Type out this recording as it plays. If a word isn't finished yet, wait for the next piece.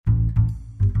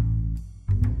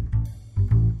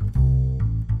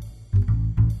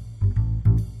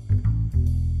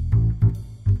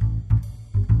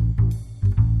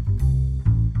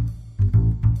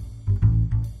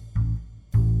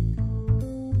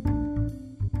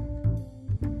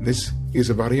This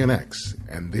is Avadian X,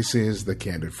 and this is the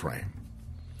Candid Frame.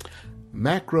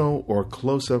 Macro or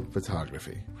close-up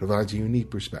photography provides a unique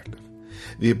perspective,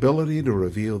 the ability to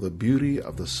reveal the beauty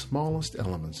of the smallest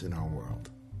elements in our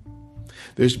world.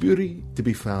 There's beauty to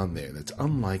be found there that's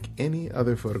unlike any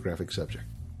other photographic subject.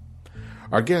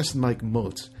 Our guest, Mike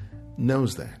Moats,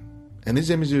 knows that, and his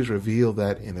images reveal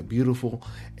that in a beautiful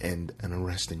and an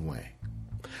arresting way.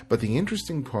 But the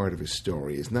interesting part of his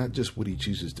story is not just what he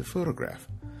chooses to photograph,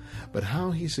 but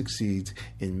how he succeeds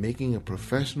in making a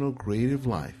professional creative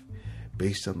life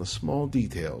based on the small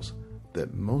details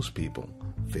that most people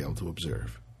fail to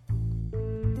observe.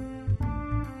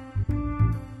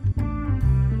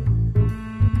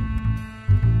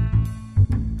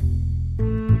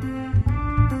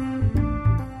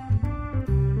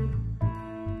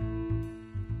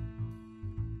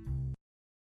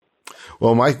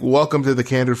 Well, Mike, welcome to the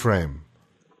Candid Frame.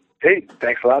 Hey,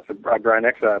 thanks a lot, Brian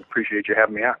X. I appreciate you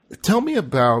having me on. Tell me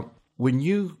about when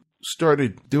you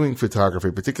started doing photography,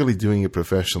 particularly doing it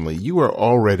professionally. You were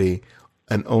already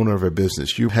an owner of a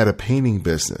business. You had a painting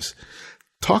business.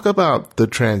 Talk about the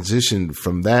transition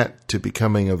from that to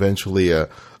becoming eventually a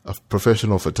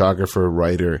professional photographer,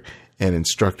 writer, and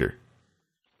instructor.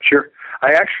 Sure.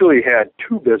 I actually had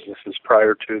two businesses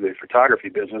prior to the photography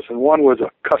business, and one was a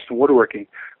custom woodworking,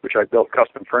 which I built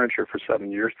custom furniture for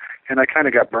 7 years, and I kind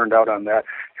of got burned out on that.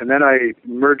 And then I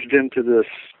merged into this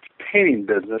painting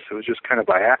business. It was just kind of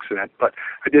by accident, but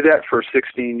I did that for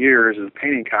 16 years as a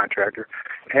painting contractor.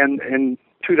 And in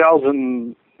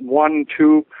 2001,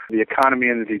 2, the economy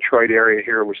in the Detroit area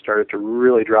here was started to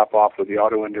really drop off with the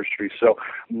auto industry. So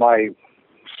my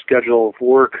schedule of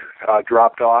work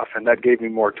dropped off, and that gave me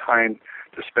more time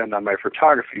to spend on my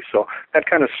photography. So that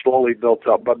kind of slowly built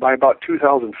up. But by about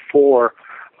 2004,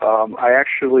 I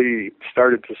actually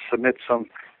started to submit some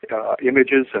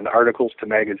images and articles to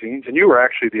magazines. And you were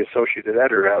actually the associate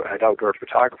editor at Outdoor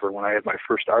Photographer when I had my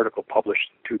first article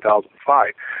published in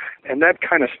 2005. And that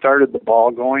kind of started the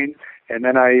ball going. And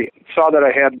then I saw that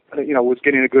I had, was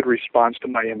getting a good response to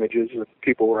my images, and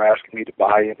people were asking me to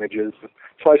buy images.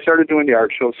 So I started doing the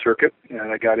art show circuit,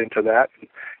 and I got into that.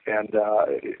 And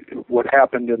what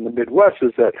happened in the Midwest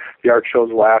is that the art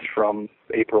shows last from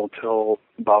April till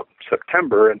about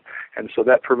September, and so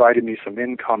that provided me some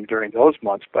income during those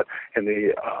months. But in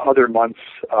the other months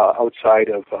outside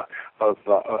of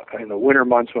in the winter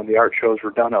months when the art shows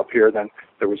were done up here, then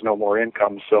there was no more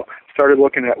income. So started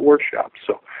looking at workshops.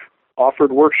 So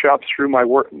offered workshops through my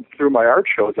art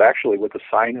shows, actually, with a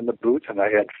sign in the booth, and I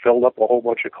had filled up a whole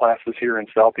bunch of classes here in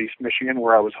Southeast Michigan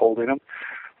where I was holding them.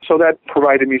 So that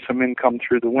provided me some income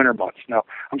through the winter months. Now,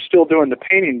 I'm still doing the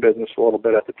painting business a little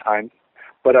bit at the time,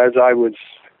 but as I was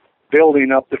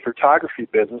building up the photography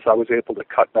business, I was able to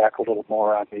cut back a little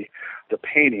more on the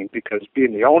painting, because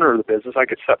being the owner of the business, I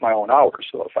could set my own hours.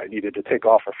 So if I needed to take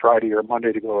off a Friday or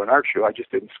Monday to go to an art show, I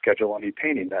just didn't schedule any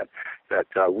painting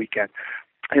that weekend.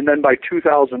 And then by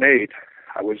 2008,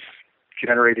 I was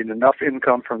generating enough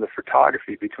income from the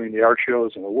photography between the art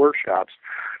shows and the workshops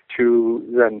to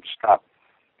then stop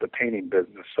the painting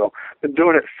business. So I've been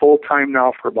doing it full time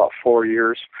now for about 4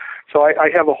 years. So I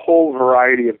have a whole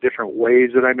variety of different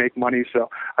ways that I make money. So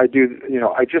I do,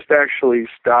 I just actually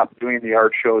stopped doing the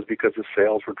art shows because the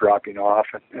sales were dropping off.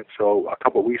 And so a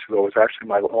couple of weeks ago was actually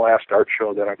my last art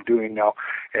show that I'm doing now.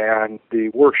 And the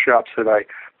workshops that I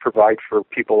provide for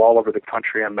people all over the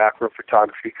country on macro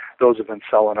photography, those have been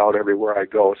selling out everywhere I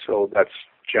go. So that's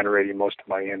generating most of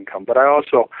my income. But I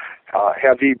also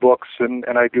have ebooks and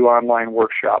I do online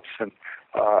workshops and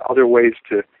other ways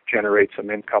to generate some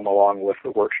income along with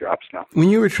the workshops now. When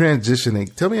you were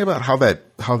transitioning, tell me about how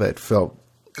that felt.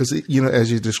 Because,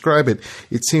 as you describe it,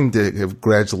 it seemed to have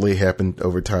gradually happened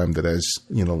over time that as,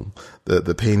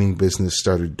 the painting business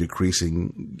started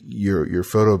decreasing, your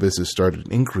photo business started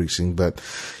increasing. But,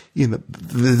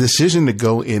 the decision to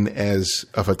go in as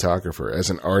a photographer, as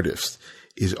an artist,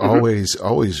 is always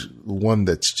one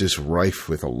that's just rife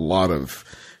with a lot of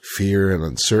fear and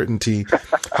uncertainty.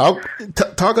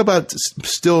 Talk about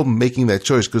still making that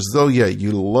choice, because though,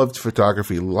 you loved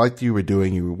photography, liked you were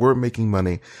doing, you were making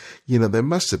money, there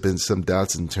must have been some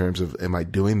doubts in terms of, am I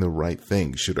doing the right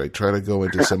thing? Should I try to go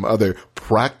into some other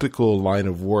practical line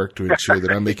of work to ensure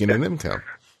that I'm making an income?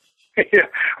 Yeah,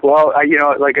 well,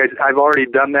 I've already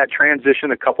done that transition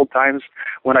a couple times.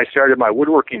 When I started my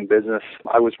woodworking business,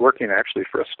 I was working actually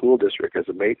for a school district as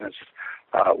a maintenance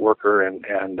worker, and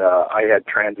I had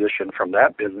transitioned from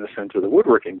that business into the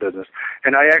woodworking business.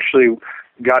 And I actually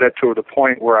got it to the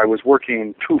point where I was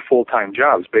working 2 full-time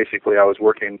jobs. Basically, I was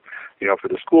working, for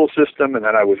the school system, and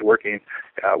then I was working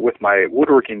with my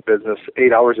woodworking business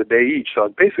 8 hours a day each. So I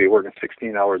was basically working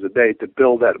 16 hours a day to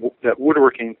build that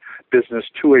woodworking business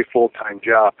to a full-time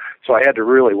job. So I had to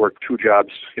really work 2 jobs,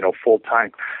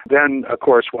 full-time. Then, of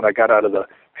course, when I got out of the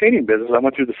painting business, I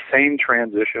went through the same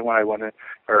transition when I went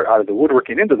out of the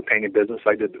woodworking into the painting business.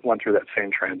 Went through that same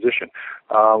transition.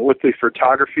 With the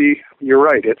photography, you're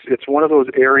right. It's one of those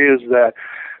areas that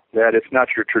it's not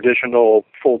your traditional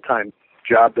full-time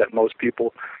job that most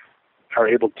people are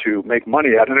able to make money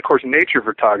at. And of course, nature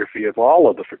photography of all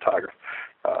of the photography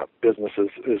businesses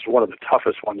is one of the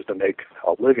toughest ones to make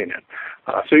a living in.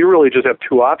 So you really just have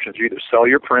 2 options. You either sell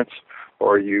your prints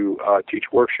or you teach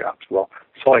workshops. Well,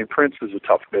 selling prints is a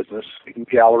tough business.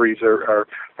 Galleries are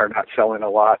not selling a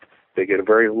lot. They get a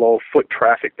very low foot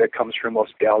traffic that comes from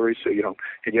most galleries, so you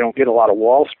don't get a lot of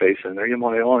wall space in there. You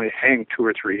only hang 2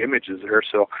 or 3 images there,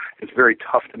 so it's very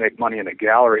tough to make money in a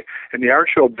gallery. And the art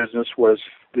show business was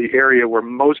the area where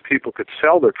most people could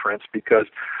sell their prints because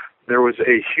there was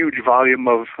a huge volume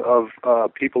of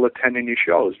people attending these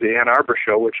shows. The Ann Arbor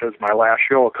show, which was my last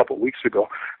show a couple of weeks ago,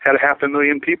 had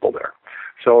 500,000 people there.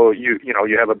 So you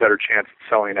have a better chance of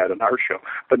selling at an art show.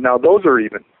 But now those are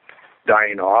even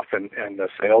dying off, and the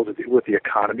sales with the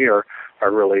economy are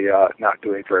really not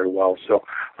doing very well. So,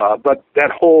 but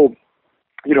that whole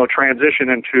transition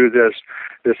into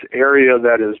this area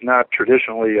that is not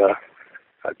traditionally a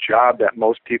job that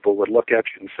most people would look at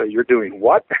you and say, "You're doing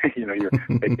what?" You're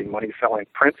making money selling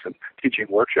prints and teaching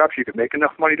workshops. You can make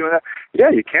enough money doing that.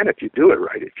 Yeah, you can if you do it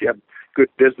right. If you have good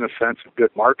business sense and good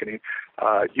marketing,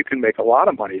 you can make a lot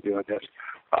of money doing this.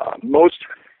 Most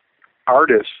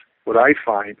artists, what I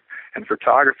find, and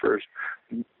photographers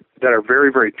that are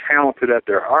very, very talented at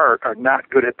their art are not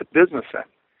good at the business end.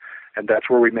 And that's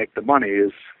where we make the money,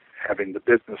 is having the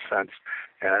business sense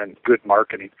and good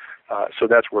marketing. So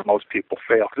that's where most people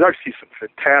fail. Because I see some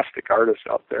fantastic artists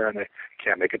out there, and they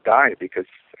can't make a dime because,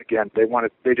 again,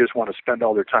 they just want to spend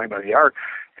all their time on the art.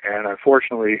 And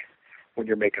unfortunately, when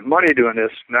you're making money doing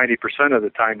this, 90% of the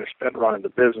time is spent running the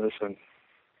business, and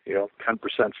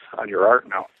 10% on your art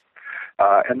now.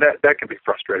 And that can be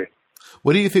frustrating.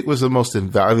 What do you think was the most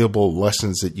invaluable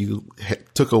lessons that you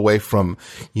took away from,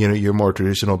 your more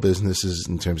traditional businesses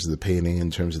in terms of the painting, in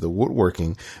terms of the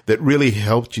woodworking, that really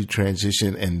helped you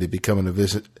transition and to become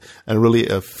a really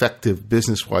effective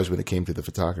business-wise when it came to the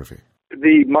photography?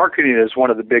 The marketing is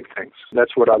one of the big things.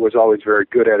 That's what I was always very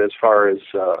good at as far as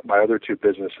my other 2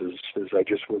 businesses, is I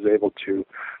just was able to,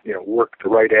 work the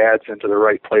right ads into the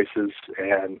right places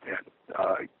and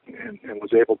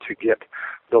was able to get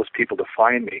those people to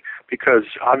find me. Because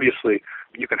obviously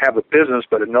you can have a business,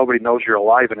 but if nobody knows you're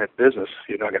alive in that business,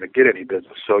 you're not going to get any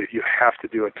business. So you have to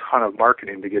do a ton of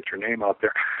marketing to get your name out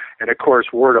there. And of course,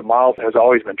 word of mouth has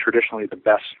always been traditionally the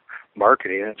best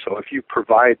marketing. And so if you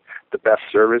provide the best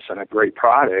service and a great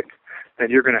product, then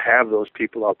you're going to have those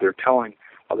people out there telling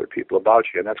other people about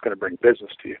you, and that's going to bring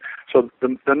business to you. So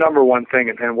the number one thing,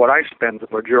 and what I spend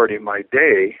the majority of my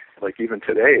day, like even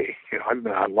today, I've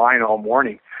been online all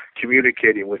morning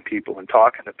communicating with people and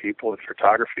talking to people in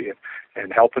photography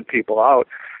and helping people out,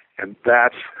 and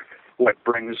that's what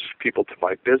brings people to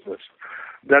my business.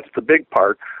 That's the big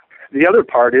part. The other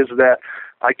part is that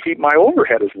I keep my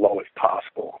overhead as low as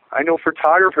possible. I know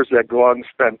photographers that go out and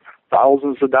spend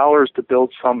thousands of dollars to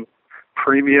build some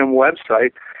premium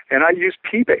website, and I use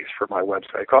P-Base for my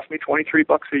website. It costs me $23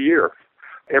 a year.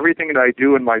 Everything that I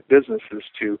do in my business is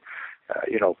to,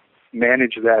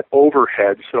 manage that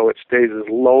overhead so it stays as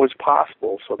low as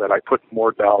possible so that I put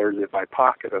more dollars in my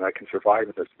pocket and I can survive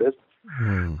in this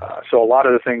business. So a lot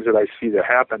of the things that I see that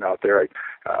happen out there, and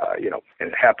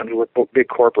it happens with big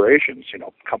corporations,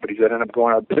 companies that end up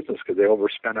going out of business because they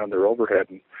overspend on their overhead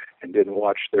and didn't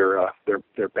watch their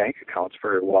bank accounts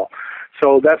very well.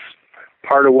 So that's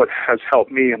part of what has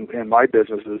helped me in my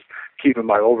business, is keeping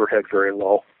my overhead very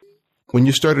low. When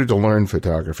you started to learn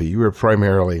photography, you were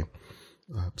primarily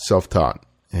self-taught,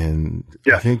 and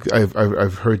yes. I think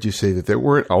I've heard you say that there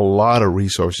weren't a lot of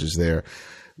resources there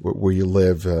where you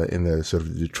live in the sort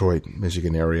of Detroit,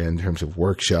 Michigan area in terms of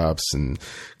workshops and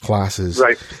classes.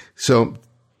 Right. So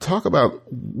talk about,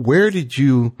 where did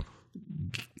you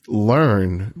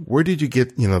learn? Where did you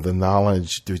get, the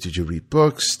knowledge? Did you read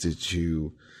books? Did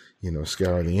you,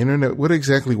 scour the internet? What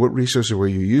resources were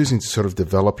you using to sort of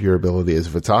develop your ability as a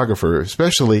photographer,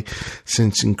 especially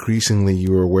since increasingly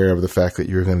you were aware of the fact that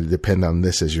you're going to depend on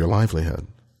this as your livelihood?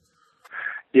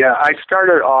 Yeah, I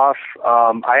started off,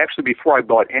 before I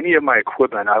bought any of my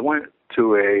equipment, I went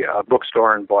to a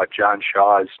bookstore and bought John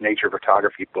Shaw's Nature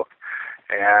Photography book.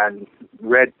 and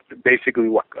read basically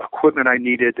what equipment I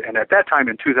needed. And at that time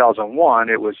in 2001,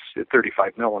 it was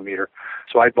 35 millimeter.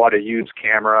 So I bought a used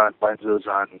camera and lenses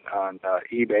on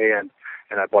eBay, and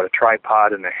I bought a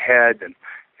tripod and a head, and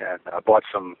I bought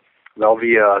some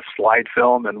Velvia slide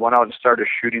film and went out and started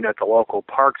shooting at the local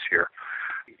parks here.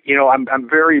 You know, I'm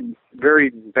very, very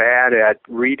bad at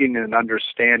reading and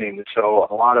understanding. So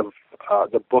a lot of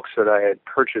the books that I had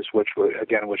purchased, which was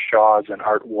Shaw's and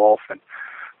Art Wolf, and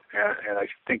I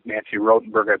think Nancy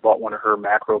Rothenberg, I bought one of her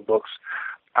macro books.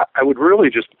 I would really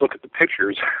just look at the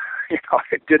pictures. You know,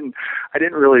 I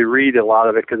didn't really read a lot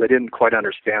of it because I didn't quite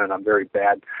understand it. I'm very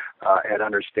bad at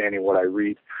understanding what I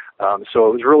read. So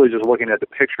it was really just looking at the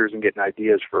pictures and getting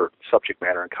ideas for subject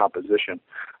matter and composition.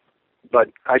 But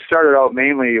I started out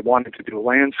mainly wanting to do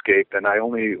landscape, and I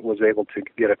only was able to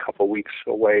get a couple weeks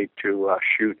away to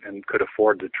shoot and could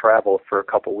afford to travel for a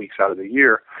couple weeks out of the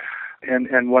year.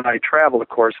 And when I traveled, of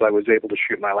course, I was able to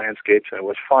shoot my landscapes, and it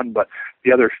was fun. But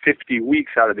the other 50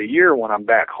 weeks out of the year when I'm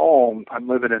back home, I'm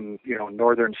living in, you know,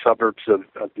 northern suburbs of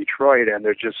Detroit, and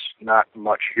there's just not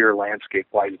much here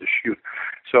landscape-wise to shoot.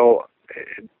 So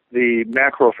the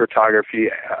macro photography,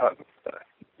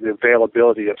 the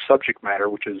availability of subject matter,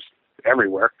 which is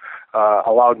everywhere,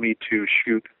 allowed me to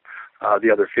shoot the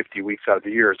other 50 weeks out of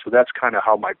the year. So that's kind of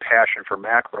how my passion for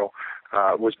macro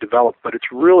was developed. But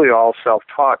it's really all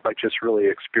self-taught by just really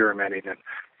experimenting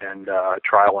and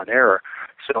trial and error.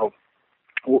 So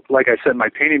like I said, my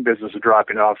painting business was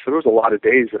dropping off, so there was a lot of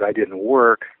days that I didn't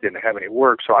have any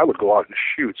work, so I would go out and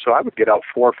shoot. So I would get out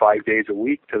 4 or 5 days a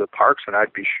week to the parks, and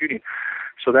I'd be shooting.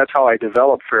 So that's how I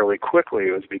developed fairly quickly.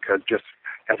 It was because, just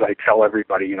as I tell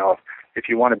everybody, you know, if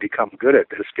you want to become good at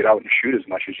this, get out and shoot as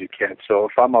much as you can. So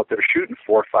if I'm out there shooting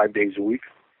 4 or 5 days a week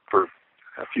for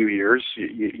a few years,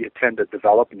 you tend to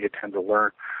develop and you tend to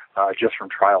learn just from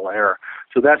trial and error.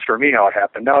 So that's for me how it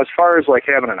happened. Now, as far as like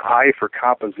having an eye for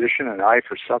composition, an eye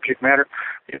for subject matter,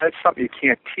 you know, that's something you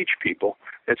can't teach people.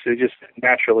 They just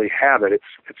naturally have it.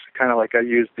 It's kind of like I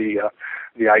use the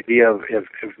idea of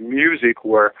music,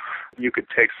 where you could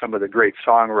take some of the great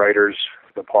songwriters,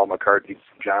 the Paul McCartneys,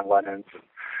 John Lennons, and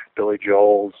Billy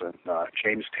Joels, and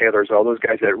James Taylors, all those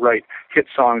guys that write hit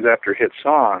songs after hit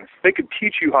songs. They could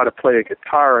teach you how to play a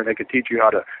guitar, and they could teach you how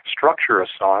to structure a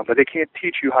song, but they can't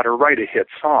teach you how to write a hit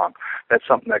song. That's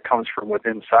something that comes from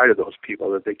within inside of those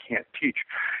people that they can't teach.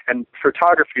 And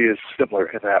photography is similar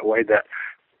in that way, that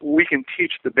we can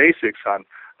teach the basics on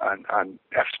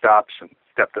f-stops and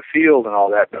depth of field and all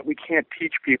that, but we can't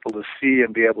teach people to see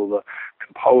and be able to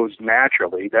compose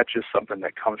naturally. That's just something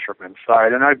that comes from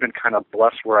inside. And I've been kind of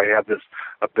blessed where I have this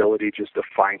ability just to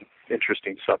find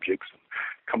interesting subjects and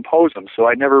compose them. So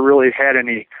I never really had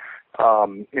any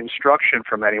instruction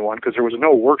from anyone, because there was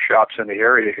no workshops in the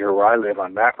area here where I live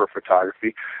on macro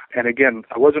photography. And again,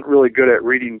 I wasn't really good at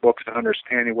reading books and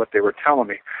understanding what they were telling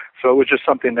me. So it was just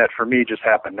something that for me just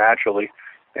happened naturally.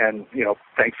 And, you know,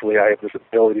 thankfully I have this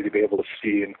ability to be able to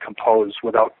see and compose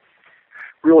without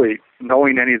really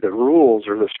knowing any of the rules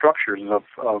or the structures of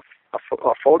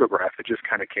a photograph. It just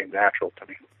kind of came natural to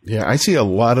me. Yeah, I see a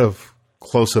lot of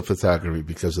close-up photography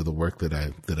because of the work that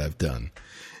I've done.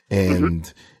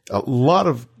 And a lot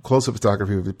of close-up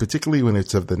photography, particularly when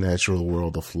it's of the natural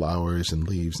world, of flowers and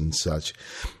leaves and such,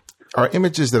 are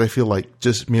images that I feel like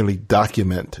just merely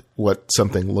document what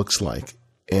something looks like.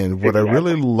 And what I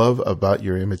really love about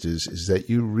your images is that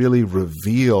you really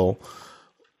reveal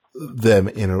them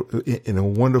in a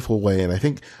wonderful way. And I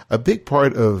think a big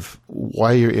part of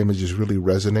why your images really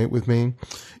resonate with me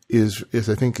is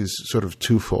sort of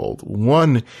twofold.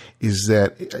 One is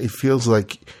that it feels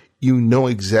like you know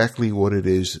exactly what it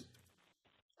is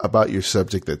about your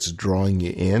subject that's drawing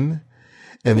you in.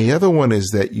 And the other one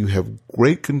is that you have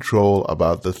great control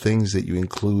about the things that you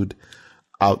include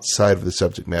outside of the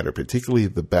subject matter, particularly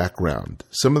the background.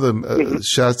 Some of the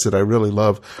shots that I really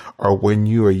love are when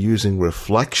you are using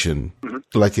reflection,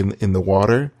 like in the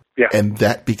water, and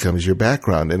that becomes your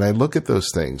background. And I look at those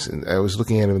things, and I was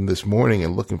looking at them this morning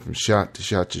and looking from shot to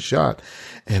shot to shot,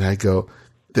 and I go,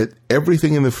 that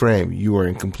everything in the frame you are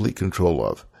in complete control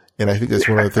of. And I think that's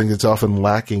one of the things that's often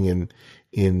lacking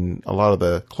in a lot of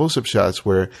the close-up shots,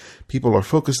 where people are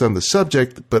focused on the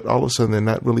subject, but all of a sudden they're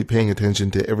not really paying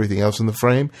attention to everything else in the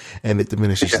frame, and it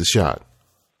diminishes the shot.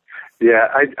 Yeah,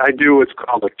 I do what's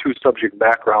called a two-subject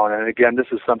background, and again, this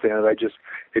is something that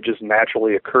it just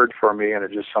naturally occurred for me, and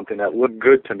it's just something that looked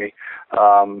good to me.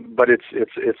 But it's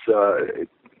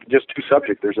just two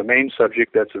subjects. There's a main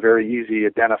subject that's a very easy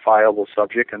identifiable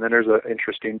subject, and then there's an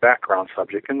interesting background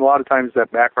subject. And a lot of times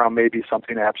that background may be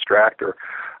something abstract or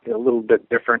a little bit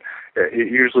different.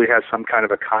 It usually has some kind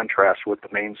of a contrast with the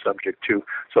main subject too.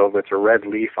 So if it's a red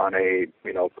leaf on a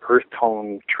earth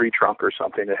tone tree trunk or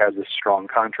something, it has this strong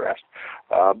contrast.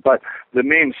 But the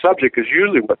main subject is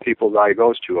usually what people's eye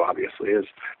goes to. Obviously, is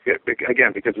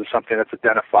again because it's something that's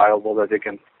identifiable that they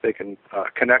can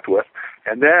connect with.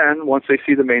 And then once they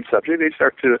see the main subject, they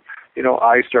start to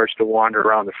eye starts to wander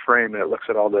around the frame, and it looks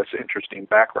at all this interesting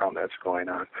background that's going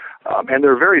on. And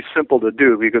they're very simple to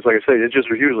do because, like I say, it's just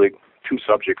usually two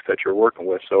subjects that you're working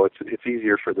with, so it's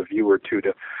easier for the viewer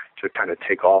to kind of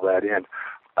take all that in.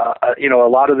 A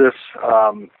lot of this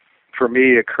for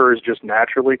me occurs just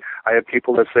naturally. I have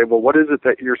people that say, "Well, what is it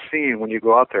that you're seeing when you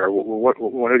go out there?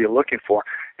 What are you looking for?"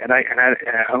 And I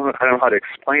don't know how to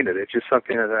explain it. It's just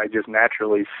something that I just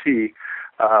naturally see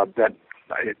that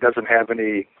it doesn't have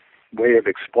any way of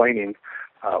explaining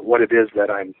what it is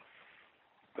that I'm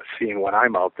seeing when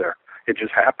I'm out there. It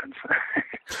just happens.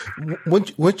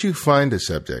 Once you find a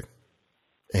subject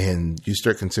and you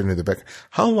start considering the back,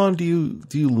 how long do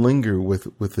you linger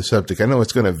with the subject? I know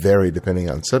it's going to vary depending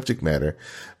on subject matter,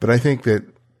 but I think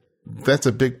that's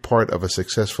a big part of a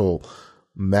successful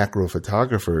macro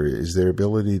photographer is their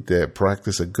ability to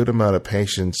practice a good amount of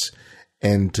patience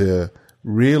and to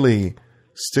really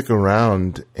stick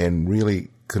around and really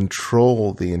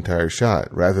control the entire shot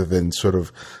rather than sort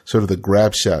of the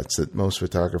grab shots that most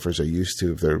photographers are used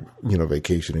to if they're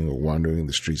vacationing or wandering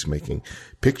the streets making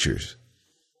pictures.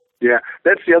 Yeah,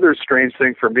 that's the other strange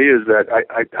thing for me is that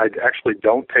I actually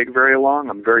don't take very long.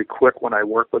 I'm very quick when I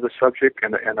work with a subject,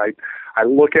 and I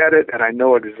look at it and I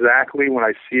know exactly when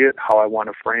I see it how I want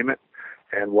to frame it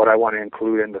and what I want to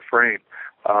include in the frame.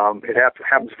 It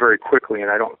happens very quickly, and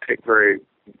I don't take very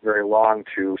long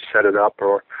to set it up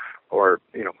or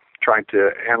trying to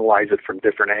analyze it from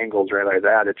different angles or anything like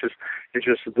that. It just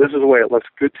this is the way it looks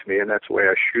good to me, and that's the way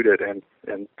I shoot it.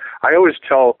 And I always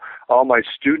tell all my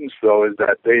students though is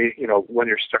that they when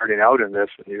you're starting out in this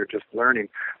and you're just learning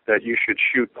that you should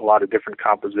shoot a lot of different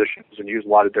compositions and use a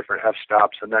lot of different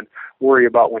f-stops, and then worry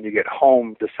about when you get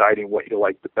home deciding what you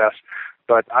like the best.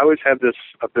 But I always have this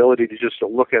ability to just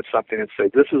look at something and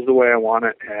say, this is the way I want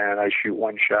it, and I shoot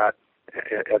one shot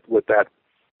with that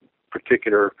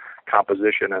particular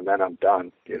composition, and then I'm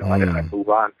done. I move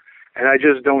on, and I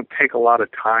just don't take a lot of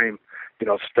time,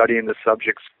 studying the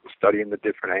subjects, studying the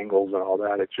different angles and all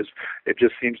that. It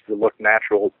just seems to look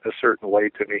natural a certain way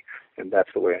to me, and that's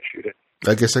the way I shoot it.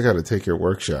 I guess I got to take your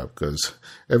workshop because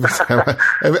every time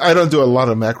I don't do a lot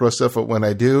of macro stuff, but when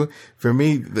I do, for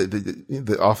me,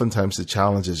 the oftentimes the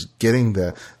challenge is getting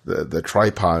the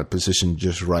tripod position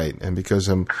just right. And because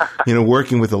I'm,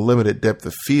 working with a limited depth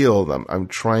of field, I'm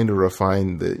trying to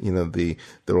refine the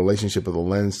relationship of the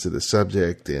lens to the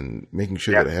subject and making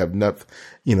sure that I have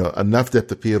enough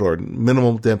depth of field or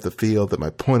minimal depth of field, that my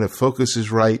point of focus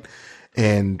is right.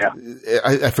 And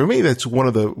for me, that's one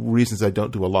of the reasons I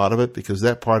don't do a lot of it, because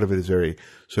that part of it is very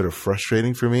sort of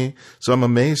frustrating for me. So I'm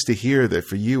amazed to hear that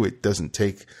for you, it doesn't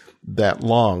take that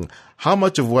long. How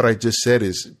much of what I just said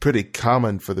is pretty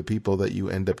common for the people that you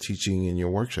end up teaching in your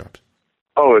workshops?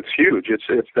 Oh, it's huge.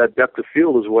 It's that depth of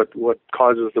field is what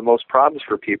causes the most problems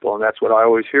for people, and that's what I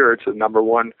always hear. It's the number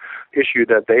one issue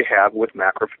that they have with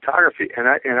macro photography, and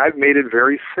I've made it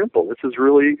very simple. This is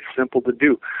really simple to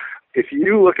do. If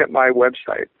you look at my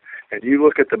website and you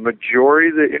look at the majority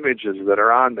of the images that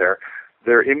are on there,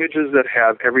 they're images that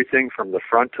have everything from the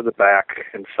front to the back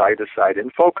and side to side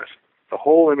in focus. The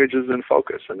whole image is in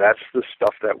focus, and that's the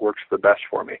stuff that works the best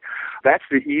for me. That's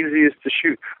the easiest to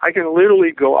shoot. I can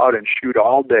literally go out and shoot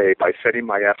all day by setting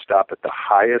my f-stop at the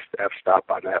highest f-stop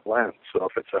on that lens. So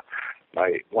if it's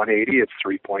my 180, it's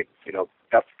 3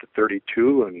 f to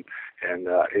 32, and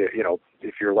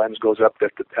if your lens goes up to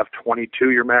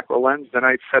f22, your macro lens, then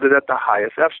I set it at the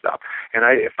highest f-stop. And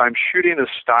if I'm shooting a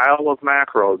style of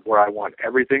macro where I want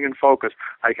everything in focus,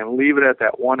 I can leave it at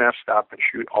that one f-stop and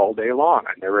shoot all day long.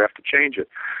 I never have to change it.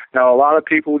 Now, a lot of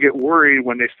people get worried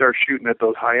when they start shooting at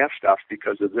those high f-stops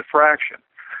because of diffraction.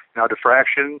 Now,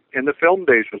 diffraction in the film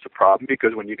days was a problem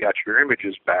because when you got your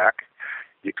images back,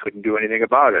 you couldn't do anything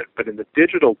about it. But in the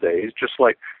digital days, just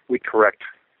like we correct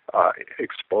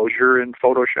exposure in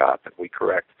Photoshop, and we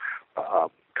correct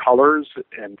colors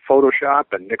in Photoshop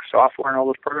and Nik software and all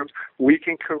those programs, we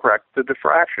can correct the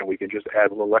diffraction. We can just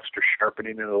add a little extra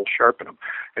sharpening and it'll sharpen them.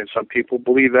 And some people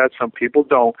believe that, some people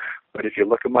don't. But if you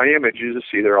look at my images, you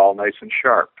see they're all nice and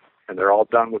sharp, and they're all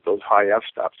done with those high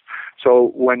f-stops.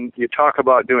 So when you talk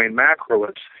about doing macro,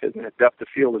 depth of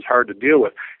field is hard to deal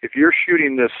with. If you're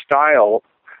shooting this style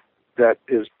that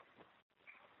is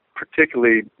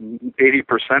particularly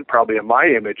 80% probably of my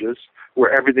images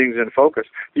where everything's in focus.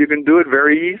 You can do it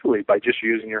very easily by just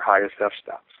using your highest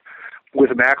f-stops. With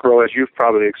macro, as you've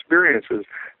probably experienced, is,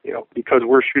 because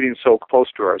we're shooting so close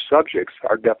to our subjects,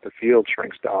 our depth of field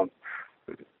shrinks down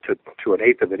to an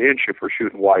eighth of an inch if we're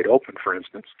shooting wide open, for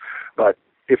instance. But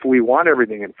if we want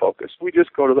everything in focus, we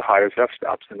just go to the highest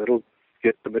f-stops, and it'll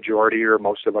get the majority or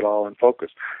most of it all in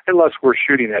focus. Unless we're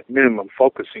shooting at minimum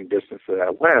focusing distance of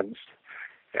that lens,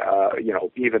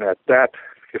 even at that,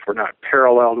 if we're not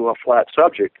parallel to a flat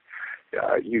subject,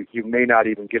 you may not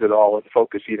even get it all in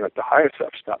focus even at the highest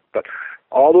f-stop. But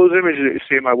all those images that you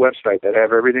see on my website that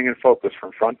have everything in focus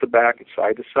from front to back and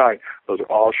side to side, those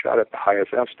are all shot at the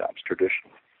highest f-stops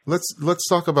traditionally. Let's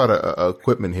talk about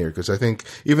equipment here, because I think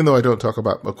even though I don't talk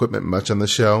about equipment much on the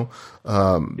show,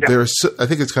 I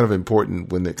think it's kind of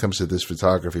important when it comes to this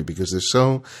photography, because there's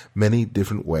so many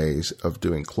different ways of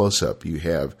doing close-up. You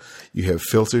have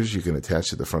filters you can attach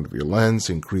to the front of your lens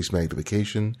to increase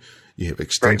magnification. You have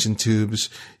extension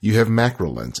tubes. You have macro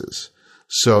lenses.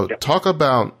 So talk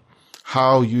about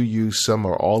how you use some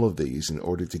or all of these in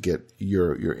order to get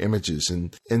your images,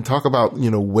 and talk about,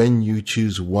 when you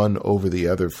choose one over the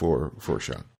other for a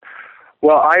shot.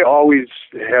 Well, I always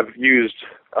have used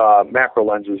macro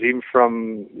lenses, even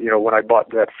from, when I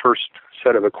bought that first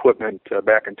set of equipment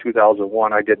back in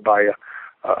 2001, I did buy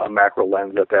a macro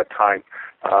lens at that time.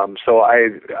 So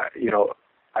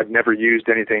I've never used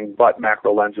anything but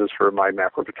macro lenses for my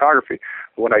macro photography.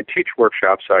 When I teach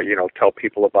workshops, I tell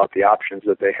people about the options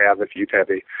that they have. If you have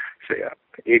a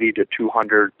 80 to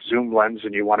 200 zoom lens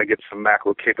and you want to get some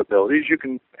macro capabilities, you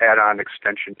can add on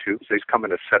extension tubes. They come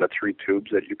in a set of 3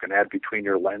 tubes that you can add between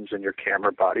your lens and your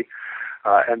camera body,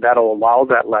 and that'll allow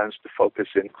that lens to focus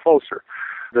in closer.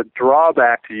 The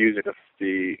drawback to using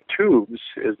the tubes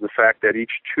is the fact that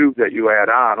each tube that you add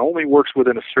on only works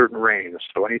within a certain range.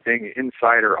 So anything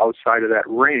inside or outside of that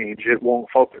range, it won't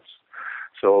focus.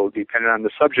 So depending on the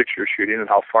subjects you're shooting and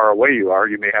how far away you are,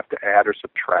 you may have to add or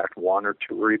subtract 1 or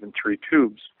 2 or even 3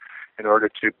 tubes in order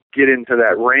to get into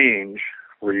that range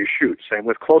where you shoot. Same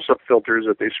with close-up filters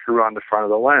that they screw on the front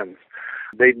of the lens.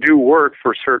 They do work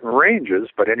for certain ranges,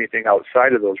 but anything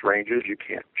outside of those ranges, you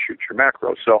can't shoot your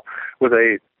macro. So with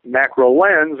a macro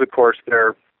lens, of course,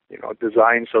 they're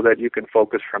designed so that you can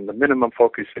focus from the minimum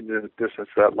focusing distance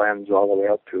of that lens all the way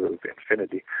up to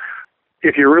infinity.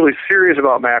 If you're really serious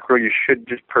about macro, you should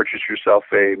just purchase yourself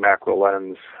a macro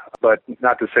lens, but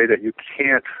not to say that you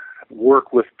can't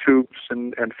work with tubes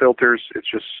and filters.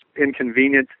 It's just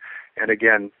inconvenient, and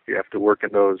again, you have to work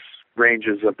in those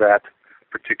ranges of that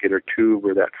particular tube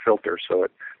or that filter, so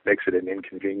it makes it an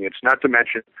inconvenience. Not to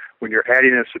mention, when you're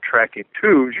adding and subtracting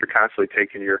tubes, you're constantly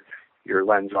taking your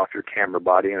lens off your camera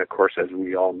body, and of course, as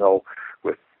we all know,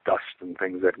 with dust and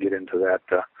things that get into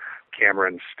that camera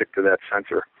and stick to that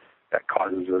sensor, that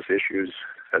causes us issues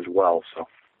as well. So,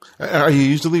 are you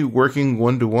usually working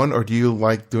 1-to-1, or do you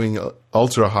like doing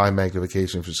ultra high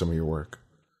magnification for some of your work?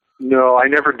 No, I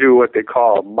never do what they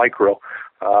call micro.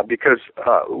 Because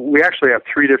we actually have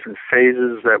 3 different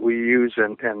phases that we use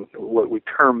and what we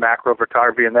term macro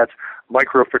photography, and that's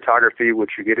micro photography,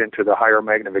 which you get into the higher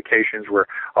magnifications where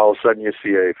all of a sudden you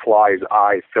see a fly's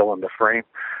eye fill in the frame.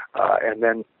 And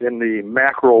then in the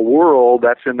macro world,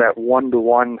 that's in that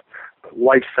 1-to-1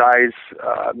 life-size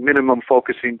minimum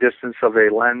focusing distance of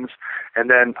a lens. And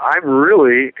then I'm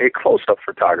really a close-up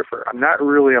photographer. I'm not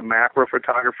really a macro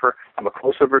photographer. I'm a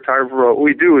close-up photographer. What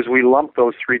we do is we lump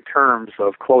those 3 terms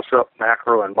of close-up,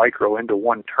 macro, and micro into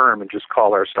one term and just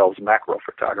call ourselves macro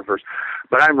photographers.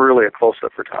 But I'm really a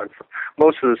close-up photographer.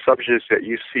 Most of the subjects that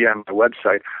you see on my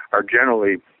website are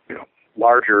generally,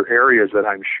 larger areas that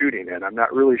I'm shooting in. I'm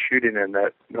not really shooting in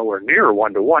that nowhere near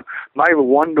 1-to-1. My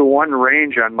 1-to-1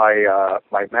 range on my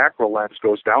my macro lens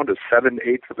goes down to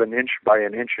 7/8 of an inch by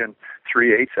an inch and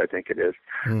 3/8, I think it is.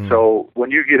 So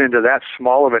when you get into that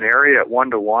small of an area at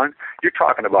 1-to-1, you're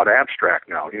talking about abstract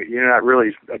now. You're not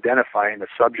really identifying the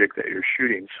subject that you're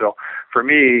shooting. So for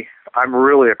me, I'm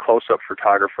really a close-up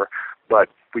photographer, but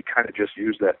we kind of just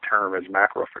use that term as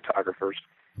macro photographers.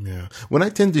 Yeah. When I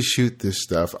tend to shoot this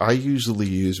stuff, I usually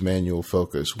use manual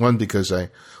focus. One, because I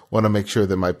want to make sure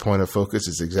that my point of focus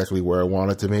is exactly where I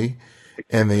want it to be.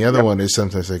 And the other one is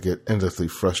sometimes I get endlessly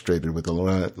frustrated with the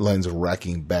lens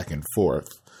racking back and forth.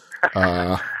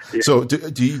 So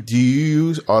do you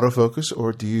use autofocus,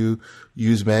 or do you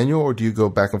use manual, or do you go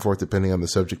back and forth depending on the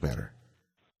subject matter?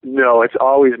 No, it's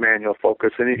always manual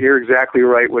focus. And you're exactly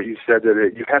right what you said,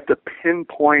 that you have to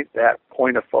pinpoint that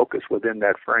point of focus within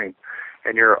that frame.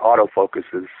 And your autofocus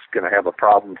is going to have a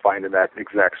problem finding that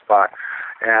exact spot.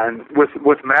 And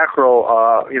with macro,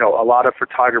 a lot of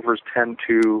photographers tend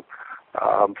to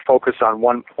focus on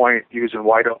one point using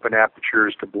wide open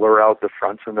apertures to blur out the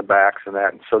fronts and the backs and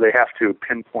that. And so they have to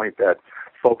pinpoint that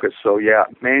focus. So yeah,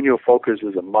 manual focus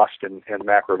is a must in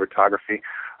macro photography.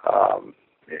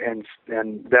 And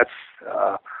that's,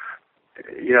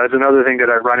 it's another thing that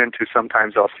I run into.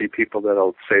 Sometimes I'll see people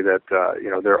that'll say that,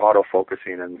 they're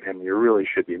auto-focusing and you really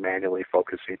should be manually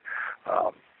focusing.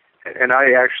 And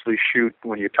I actually shoot,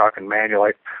 when you're talking manual,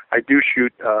 I do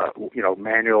shoot,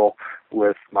 manual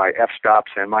with my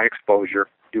f-stops and my exposure,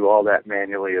 do all that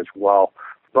manually as well.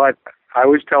 But I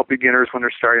always tell beginners when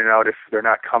they're starting out, if they're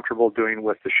not comfortable doing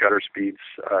with the shutter speeds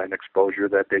and exposure,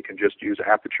 that they can just use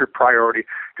aperture priority,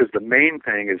 because the main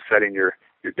thing is setting your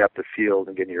depth of field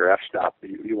and getting your f-stop.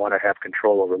 You want to have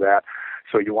control over that.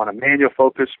 So you want a manual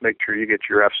focus, make sure you get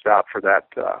your f-stop for that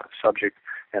subject,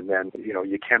 and then,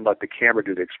 you can let the camera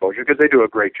do the exposure, because they do a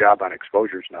great job on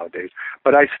exposures nowadays.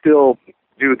 But I still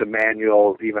do the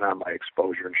manual even on my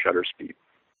exposure and shutter speed.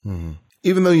 Mm-hmm.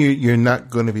 Even though you're not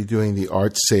going to be doing the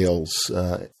art sales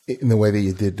in the way that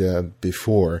you did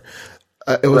before,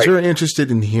 I was very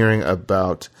interested in hearing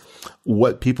about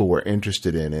what people were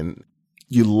interested in. And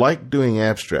you like doing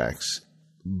abstracts,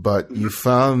 but you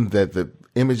found that the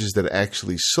images that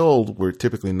actually sold were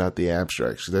typically not the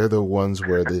abstracts. They're the ones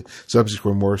where the subjects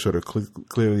were more sort of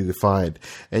clearly defined.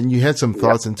 And you had some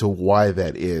thoughts into why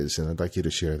that is, and I'd like you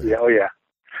to share that. Yeah, oh yeah.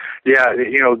 Yeah,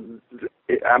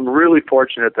 I'm really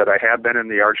fortunate that I have been in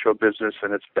the art show business,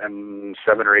 and it's been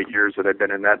 7 or 8 years that I've been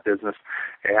in that business.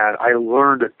 And I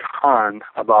learned a ton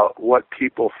about what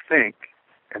people think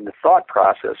and the thought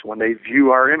process when they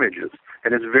view our images.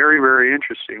 And it's very, very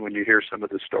interesting when you hear some of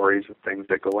the stories and things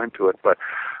that go into it. But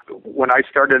when I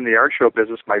started in the art show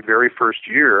business, my very first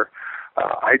year,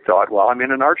 I thought, well, I'm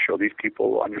in an art show. These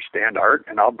people understand art,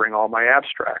 and I'll bring all my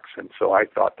abstracts. And so I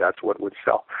thought that's what would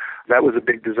sell. That was a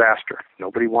big disaster.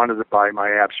 Nobody wanted to buy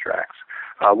my abstracts.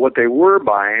 What they were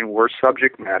buying were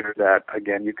subject matter that,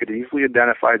 again, you could easily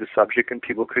identify the subject and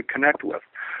people could connect with.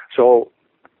 So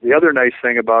the other nice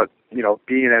thing about,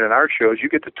 being at an art show is you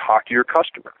get to talk to your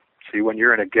customer. See, when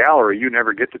you're in a gallery, you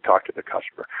never get to talk to the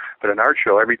customer. But an art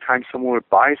show, every time someone would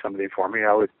buy something for me,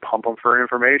 I would pump them for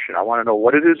information. I want to know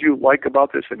what it is you like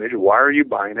about this image, why are you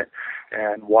buying it,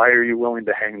 and why are you willing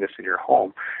to hang this in your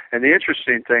home. And the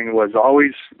interesting thing was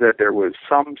always that there was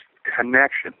some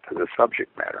connection to the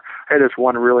subject matter. I had this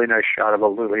one really nice shot of a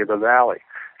lily of the valley,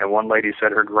 and one lady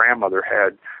said her grandmother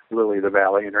had lily of the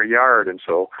valley in her yard, and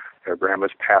so her grandma's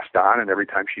passed on, and every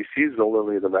time she sees the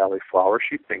lily of the valley flower,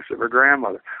 she thinks of her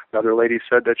grandmother. Another lady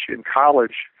said that in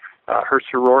college, her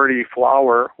sorority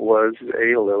flower was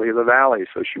a lily of the valley,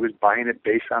 so she was buying it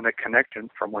based on a connection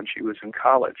from when she was in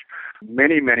college.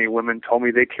 Many, many women told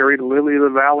me they carried a lily of the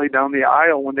valley down the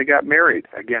aisle when they got married.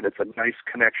 Again, it's a nice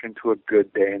connection to a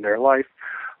good day in their life.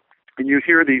 And you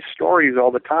hear these stories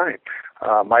all the time.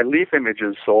 My leaf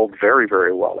images sold very,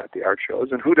 very well at the art shows,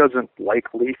 and who doesn't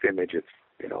like leaf images?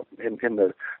 In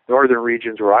the northern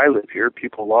regions where I live here,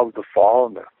 people love the fall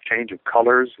and the change of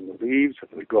colors and the leaves.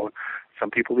 And some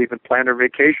people even plan their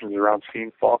vacations around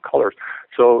seeing fall colors.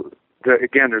 So,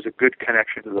 again, there's a good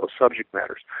connection to those subject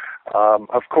matters.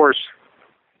 Of course,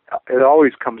 it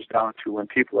always comes down to when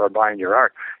people are buying your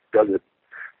art, does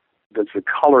the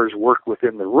colors work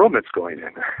within the room it's going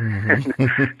in?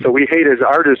 Mm-hmm. So we hate as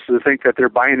artists to think that they're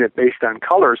buying it based on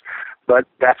colors, but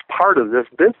that's part of this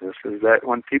business, is that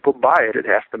when people buy it, it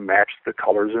has to match the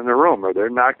colors in the room, or they're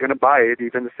not going to buy it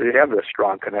even if they have a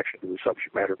strong connection to the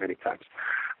subject matter many times.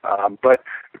 But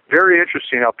very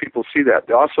interesting how people see that.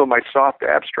 Also, my soft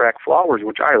abstract flowers,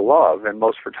 which I love and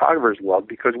most photographers love,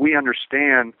 because we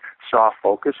understand soft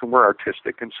focus and we're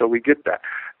artistic, and so we get that.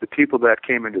 The people that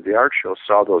came into the art show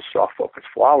saw those soft focus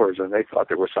flowers, and they thought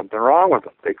there was something wrong with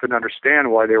them. They couldn't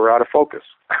understand why they were out of focus.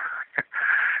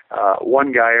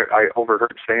 One guy I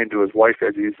overheard saying to his wife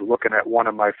as he's looking at one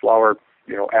of my flower,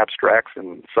 abstracts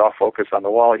and soft focus on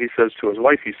the wall, he says to his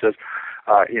wife, he says,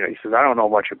 I don't know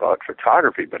much about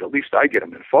photography, but at least I get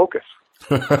them in focus.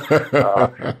 Two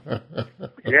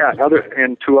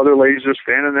other ladies are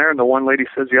standing there, and the one lady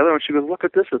says to the other one, she goes, look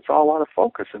at this, it's all out of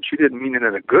focus. And she didn't mean it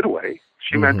in a good way.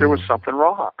 She meant there was something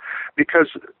wrong. Because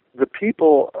the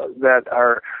people that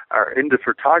are into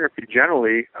photography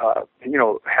generally,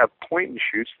 have point and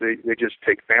shoots. They just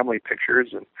take family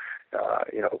pictures and,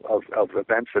 of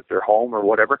events at their home or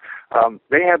whatever.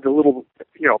 They have the little,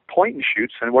 point and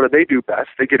shoots, and what do they do best?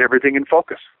 They get everything in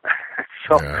focus.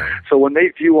 So when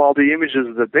they view all the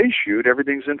images that they shoot,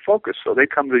 everything's in focus. So they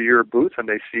come to your booth and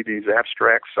they see these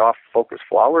abstract, soft focus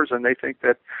flowers, and they think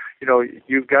that,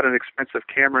 you've got an expensive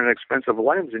camera and an expensive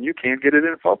lens, and you can't get it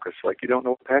in focus. Like, you don't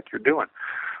know what the heck you're doing.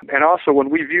 And also, when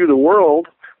we view the world,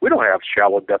 we don't have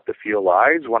shallow depth of field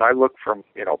eyes. When I look from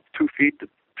 2 feet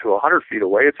to 100 feet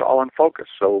away, it's all in focus.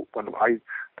 So when I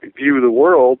view the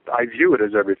world, I view it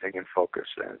as everything in focus.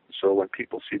 And so when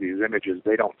people see these images,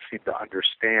 they don't seem to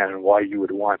understand why you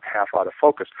would want half out of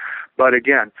focus. But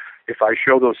again, if I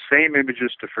show those same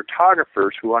images to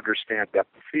photographers who understand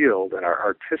depth of field and are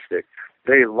artistic,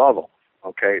 they love them.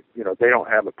 Okay, they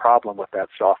don't have a problem with that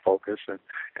soft focus,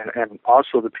 and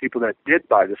also the people that did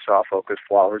buy the soft focus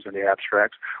flowers and the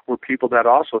abstracts were people that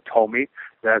also told me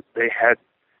that they had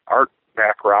art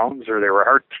backgrounds, or they were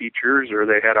art teachers, or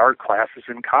they had art classes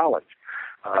in college,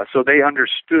 so they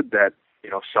understood that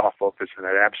soft focus and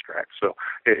that abstract. So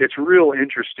it's real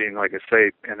interesting, like I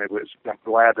say, and I'm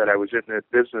glad that I was in the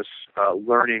business,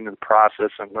 learning the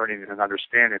process and learning and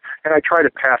understanding, and I try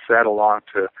to pass that along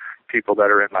to people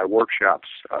that are in my workshops,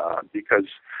 because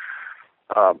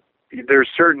there's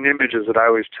certain images that I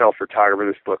always tell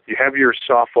photographers, look, you have your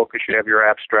soft focus, you have your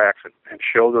abstracts, and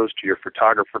show those to your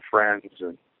photographer friends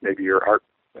and maybe your art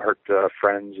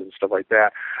friends and stuff like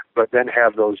that, but then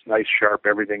have those nice, sharp,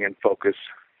 everything in focus,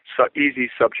 easy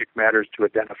subject matters to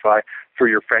identify for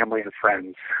your family and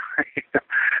friends,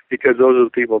 because those are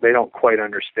the people, they don't quite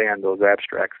understand those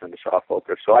abstracts and the soft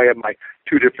focus. So I have my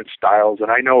two different styles, and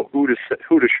I know who to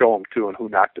show them to and who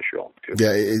not to show them to.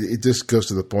 Yeah, it just goes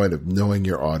to the point of knowing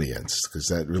your audience, because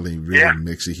that really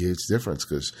makes a huge difference,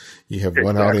 because you have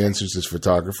one audience who's just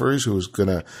photographers who's going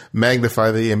to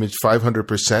magnify the image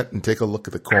 500% and take a look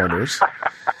at the corners.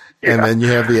 And then you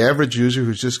have the average user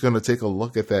who's just going to take a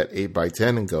look at that 8x10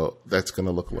 and go, that's going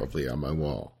to look lovely on my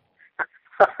wall.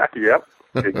 Yep,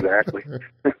 exactly.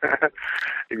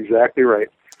 Exactly right.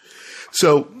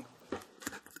 So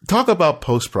talk about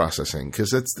post-processing,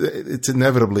 because it's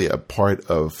inevitably a part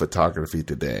of photography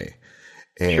today.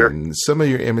 And some of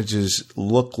your images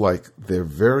look like they're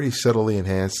very subtly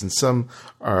enhanced, and some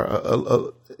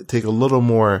are take a little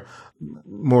more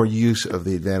use of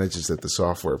the advantages that the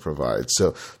software provides.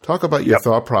 So talk about your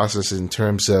thought process in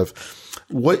terms of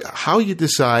how you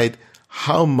decide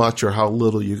how much or how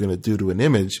little you're going to do to an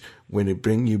image when you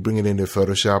bring it into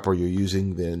Photoshop, or you're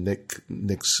using the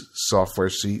Nik's software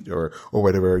suite or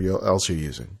whatever else you're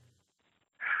using.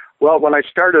 Well, when I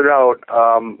started out,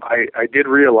 I did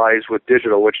realize with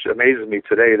digital, which amazes me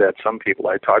today, that some people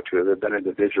I talk to that have been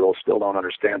into digital still don't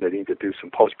understand they need to do some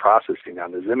post-processing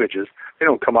on these images. They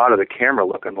don't come out of the camera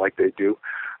looking like they do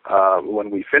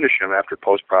when we finish them after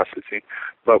post-processing.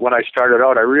 But when I started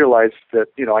out, I realized that,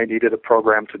 I needed a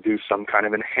program to do some kind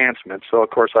of enhancement. So, of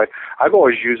course, I've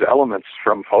always used elements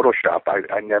from Photoshop.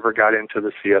 I never got into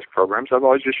the CS programs. I've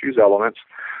always just used elements.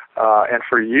 And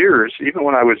for years, even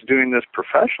when I was doing this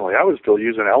professionally, I was still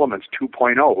using Elements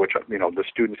 2.0, which, the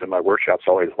students in my workshops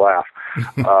always laugh.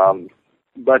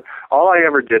 But all I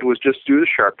ever did was just do the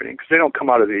sharpening, because they don't come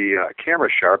out of the camera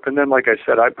sharp. And then, like I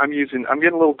said, I'm getting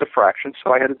a little diffraction,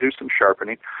 so I had to do some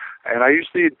sharpening. And I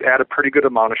usually add a pretty good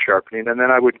amount of sharpening, and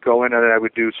then I would go in and I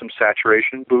would do some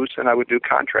saturation boosts, and I would do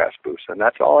contrast boosts. And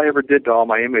that's all I ever did to all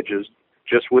my images,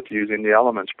 just with using the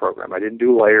Elements program. I didn't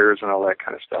do layers and all that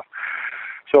kind of stuff.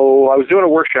 So I was doing a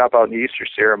workshop out in the Eastern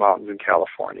Sierra Mountains in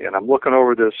California, and I'm looking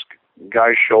over this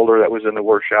guy's shoulder that was in the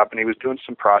workshop, and he was doing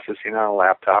some processing on a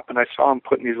laptop, and I saw him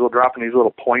dropping these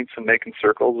little points and making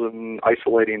circles and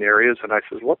isolating areas, and I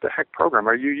says, what the heck program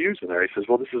are you using there? He says,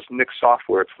 well, this is Nik's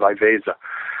software. It's Viveza.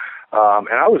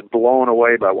 And I was blown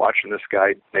away by watching this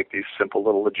guy make these simple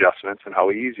little adjustments and how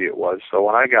easy it was. So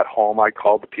when I got home, I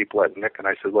called the people at Nik, and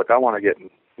I said, look, I want to get,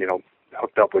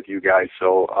 hooked up with you guys.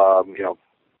 So,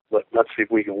 let's see if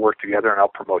we can work together, and I'll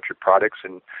promote your products,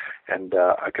 and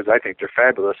because I think they're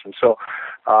fabulous. And so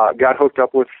got hooked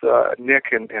up with Nik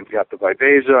and got the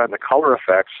Viveza and the color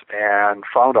effects, and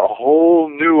found a whole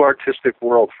new artistic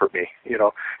world for me.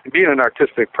 And being an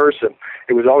artistic person,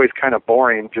 it was always kind of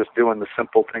boring just doing the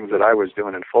simple things that I was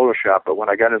doing in Photoshop. But when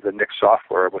I got into the Nik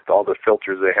software with all the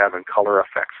filters they have and color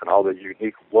effects and all the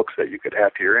unique looks that you could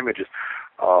add to your images,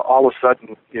 all of a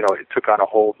sudden, it took on a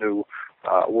whole new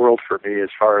world for me as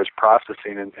far as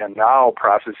processing, and now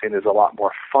processing is a lot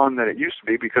more fun than it used to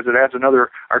be, because it adds another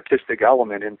artistic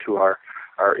element into our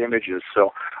images.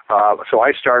 So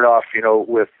I start off,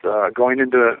 with going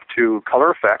into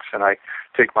color effects, and I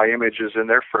take my images in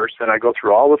there first, and I go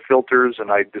through all the filters,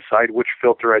 and I decide which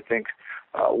filter I think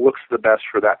looks the best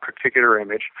for that particular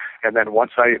image. And then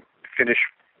once I finish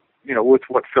with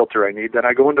what filter I need, then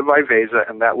I go into Viveza,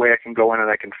 and that way I can go in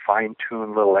and I can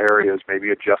fine-tune little areas,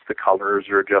 maybe adjust the colors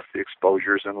or adjust the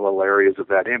exposures in little areas of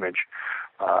that image.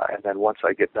 And then once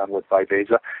I get done with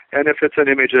Viveza, and if it's an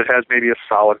image that has maybe a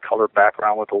solid color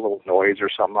background with a little noise or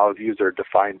something, I'll use their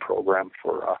Define program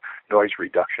for noise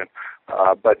reduction.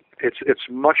 But it's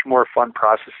much more fun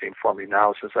processing for me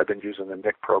now since I've been using the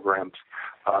NIC programs,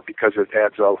 because it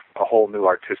adds a whole new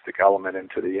artistic element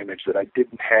into the image that I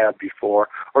didn't have before,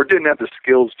 or didn't have the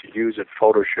skills to use in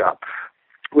Photoshop.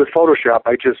 With Photoshop,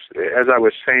 as I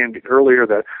was saying earlier,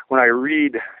 that when I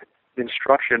read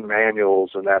instruction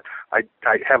manuals and that, I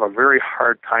have a very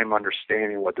hard time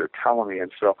understanding what they're telling me,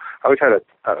 and so I always had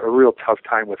a real tough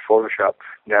time with Photoshop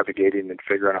navigating and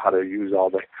figuring out how to use all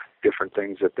the different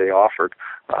things that they offered.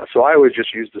 So I always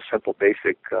just used the simple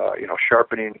basic,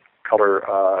 sharpening, color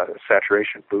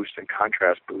saturation boost, and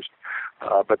contrast boost.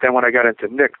 But then when I got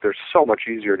into NIC, they're so much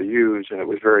easier to use, and it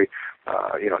was very,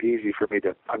 easy for me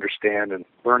to understand, and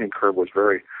learning curve was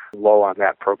very low on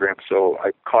that program, so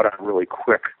I caught on really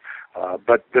quick.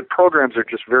 But the programs are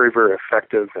just very, very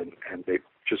effective, and they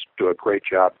just do a great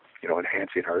job,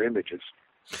 enhancing our images.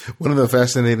 One of the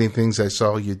fascinating things I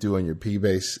saw you do on your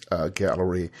P-Base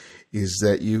gallery is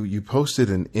that you posted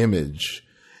an image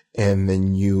and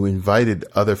then you invited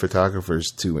other photographers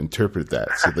to interpret that.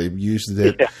 So they used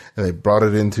it and they brought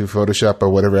it into Photoshop or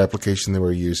whatever application they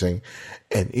were using.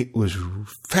 And it was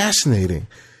fascinating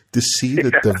to see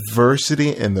the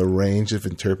diversity and the range of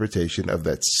interpretation of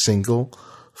that single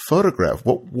photograph.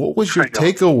 What was your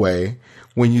takeaway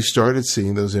when you started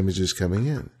seeing those images coming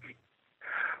in?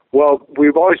 Well,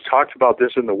 we've always talked about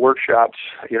this in the workshops.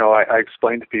 I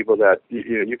explained to people that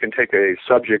you can take a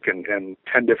subject and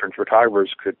 10 different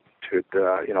photographers could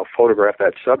photograph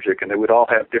that subject, and they would all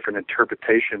have different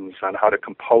interpretations on how to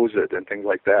compose it and things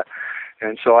like that.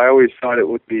 And so I always thought it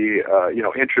would be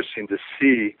interesting to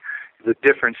see the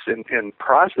difference in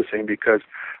processing, because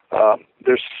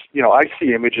I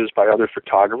see images by other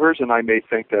photographers, and I may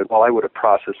think that, well, I would have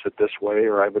processed it this way,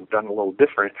 or I would have done a little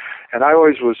different. And I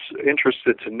always was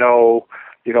interested to know,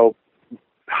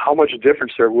 how much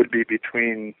difference there would be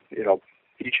between,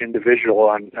 each individual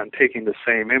on taking the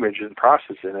same image and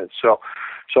processing it. So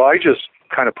I just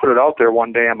kind of put it out there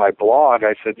one day on my blog.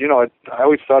 I said, I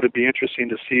always thought it'd be interesting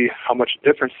to see how much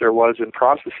difference there was in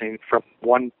processing from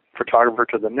one photographer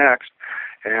to the next.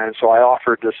 And so I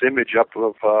offered this image up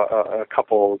of a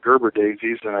couple of Gerber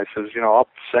daisies, and I says, I'll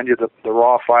send you the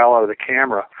raw file out of the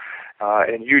camera,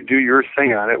 and you do your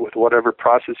thing on it with whatever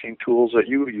processing tools that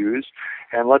you use,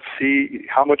 and let's see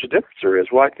how much difference there is.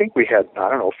 Well, I think we had,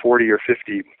 40 or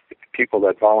 50 people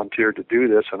that volunteered to do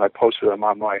this, and I posted them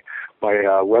on my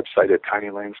website at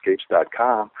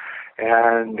tinylandscapes.com.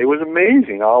 And it was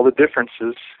amazing, all the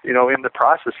differences, in the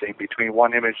processing between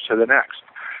one image to the next.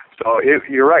 So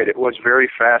you're right, it was very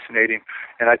fascinating,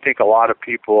 and I think a lot of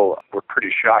people were pretty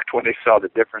shocked when they saw the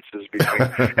differences between.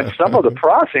 And some of the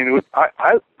processing,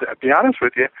 I'll be honest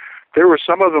with you, there were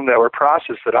some of them that were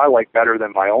processed that I like better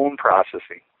than my own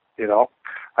processing.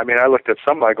 I looked at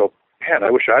some, I go, man,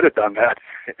 I wish I'd have done that,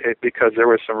 because there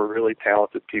were some really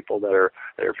talented people that are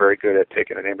very good at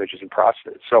taking an images and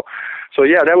processing it. So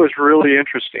yeah, that was really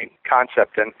interesting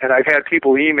concept. And I've had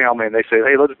people email me and they say,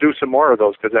 hey, let's do some more of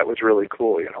those, because that was really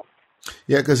cool,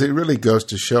 Yeah, because it really goes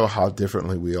to show how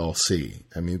differently we all see.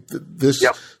 This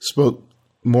spoke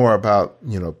more about,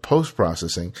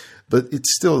 post-processing, but it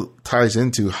still ties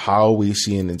into how we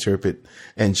see and interpret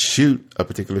and shoot a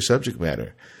particular subject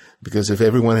matter. Because if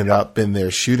everyone had not been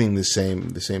there shooting the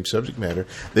same subject matter,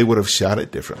 they would have shot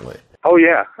it differently. Oh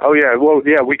yeah. Well,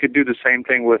 yeah, we could do the same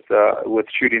thing with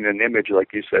shooting an image,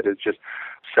 like you said. It's just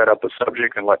set up a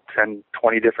subject and let 10,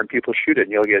 20 different people shoot it,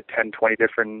 and you'll get 10, 20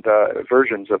 different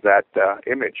versions of that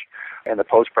image and the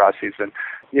post-process. And,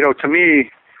 to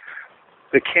me,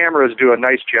 the cameras do a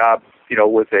nice job,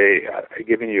 with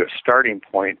giving you a starting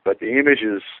point, but the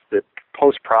images, the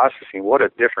post-processing, what a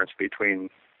difference between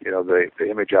the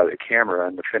image out of the camera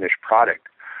and the finished product.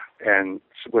 And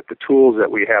with the tools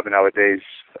that we have nowadays,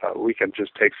 we can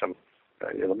just take some,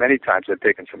 many times I've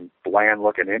taken some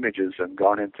bland-looking images and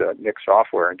gone into NIC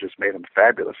software and just made them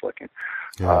fabulous-looking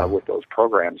with those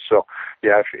programs. So,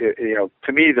 yeah,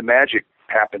 to me, the magic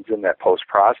happens in that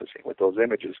post-processing with those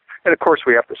images. And, of course,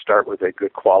 we have to start with a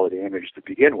good quality image to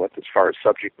begin with as far as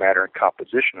subject matter and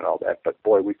composition and all that. But,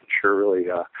 boy, we can sure really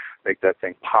make that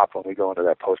thing pop when we go into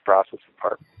that post-processing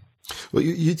part. Well,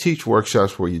 you teach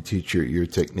workshops where you teach your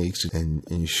techniques and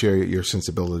you share your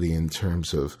sensibility in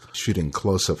terms of shooting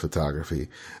close-up photography.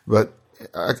 But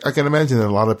I can imagine that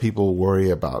a lot of people worry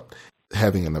about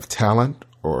having enough talent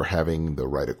or having the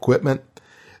right equipment.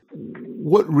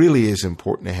 What really is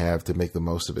important to have to make the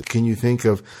most of it? Can you think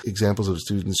of examples of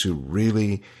students who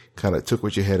really kind of took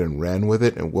what you had and ran with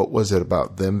it? And what was it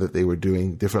about them that they were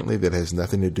doing differently that has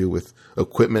nothing to do with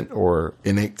equipment or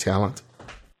innate talent?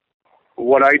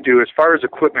 What I do as far as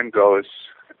equipment goes,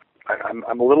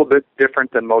 I'm a little bit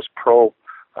different than most pro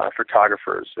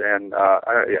photographers. And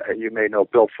you may know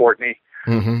Bill Fortney.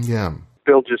 Mm-hmm, yeah.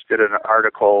 Bill just did an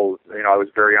article. I was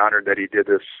very honored that he did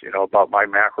this, about my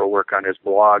macro work on his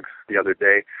blog the other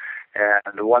day.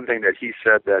 And the one thing that he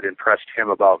said that impressed him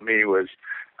about me was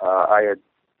I had,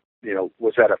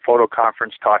 was at a photo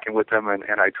conference talking with him, and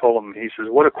I told him, he says,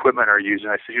 "What equipment are you using?"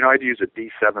 I said, "I'd use a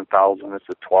D7000. It's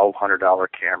a $1,200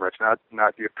 camera. It's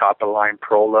not your top-of-the-line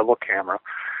pro-level camera."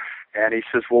 And he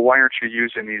says, "Well, why aren't you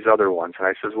using these other ones?" And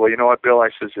I says, "Well, you know what, Bill?" I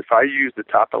says, "If I use the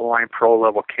top-of-the-line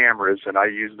pro-level cameras and I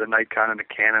use the Nikon and the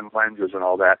Canon lenses and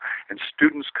all that, and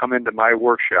students come into my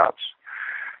workshops,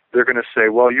 they're going to say,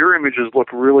 well, your images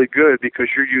look really good because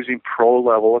you're using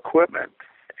pro-level equipment."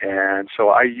 And so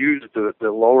I use the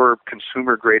lower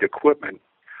consumer-grade equipment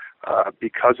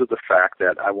because of the fact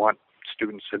that I want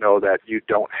students to know that you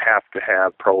don't have to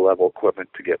have pro-level equipment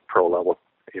to get pro-level,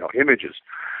 images.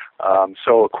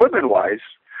 So equipment-wise,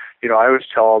 I always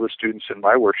tell all the students in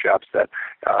my workshops that,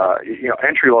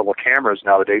 entry-level cameras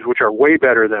nowadays, which are way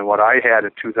better than what I had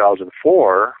in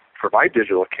 2004 for my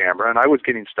digital camera, and I was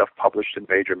getting stuff published in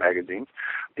major magazines,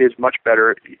 is much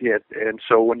better. And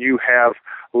so when you have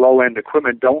low-end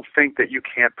equipment, don't think that you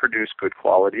can't produce good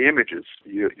quality images.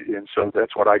 And so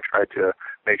that's what I try to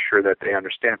make sure that they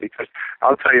understand, because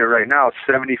I'll tell you right now,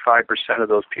 75% of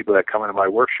those people that come into my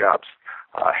workshops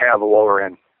have a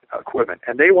lower-end equipment,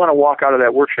 and they want to walk out of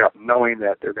that workshop knowing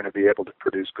that they're going to be able to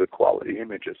produce good quality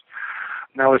images.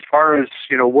 Now, as far as,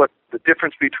 what the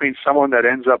difference between someone that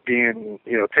ends up being,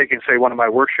 taking, say, one of my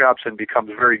workshops and becomes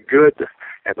very good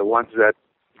and the ones that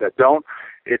don't,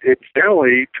 it's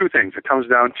generally two things. It comes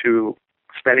down to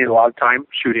spending a lot of time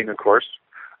shooting, of course.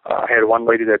 I had one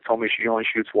lady that told me she only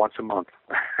shoots once a month.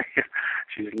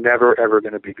 She's never, ever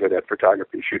going to be good at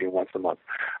photography, shooting once a month.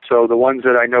 So the ones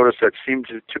that I notice that seem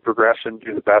to progress and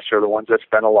do the best are the ones that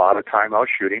spend a lot of time out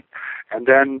shooting. And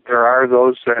then there are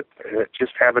those that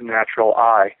just have a natural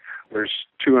eye. There's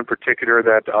two in particular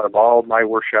that out of all of my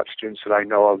workshop students that I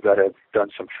know of that have done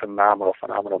some phenomenal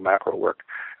macro work.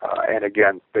 And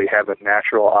again, they have a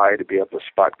natural eye to be able to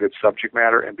spot good subject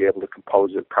matter and be able to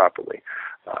compose it properly.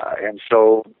 And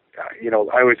so,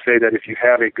 I would say that if you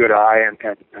have a good eye and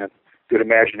good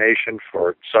imagination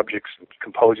for subjects and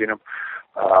composing them,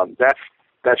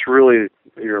 that's really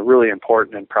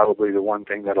important, and probably the one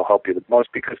thing that'll help you the most,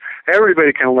 because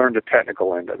everybody can learn the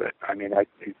technical end of it. I mean,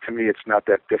 to me, it's not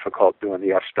that difficult doing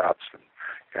the f-stops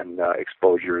and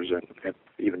exposures and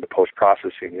even the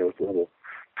post-processing, with little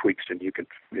tweaks, and you can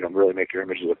really make your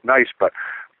images look nice. But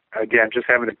again, just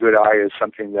having a good eye is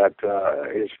something that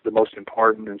is the most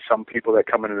important, and some people that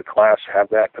come into the class have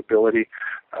that ability,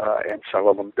 and some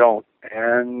of them don't.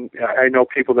 And I know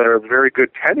people that are very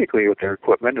good technically with their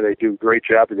equipment, and they do a great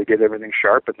job, and they get everything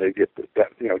sharp, and they get the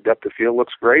depth of field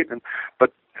looks great,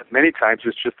 but many times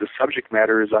it's just the subject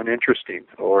matter is uninteresting,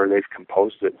 or they've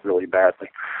composed it really badly.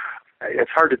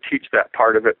 It's hard to teach that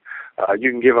part of it.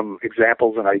 You can give them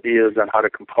examples and ideas on how to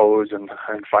compose and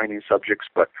finding subjects,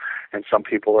 and some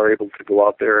people are able to go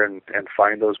out there and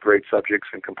find those great subjects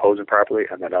and compose them properly,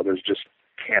 and then others just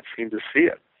can't seem to see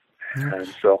it. Mm-hmm.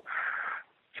 And so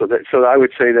I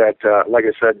would say that, like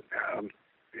I said,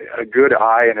 a good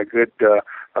eye and a good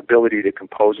ability to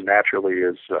compose naturally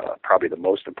is probably the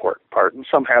most important part. And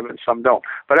some have it and some don't.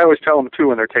 But I always tell them, too,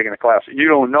 when they're taking a class, you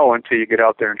don't know until you get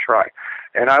out there and try.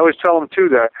 And I always tell them, too,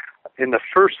 that in the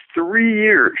first 3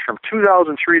 years, from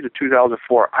 2003 to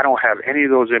 2004, I don't have any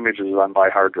of those images on my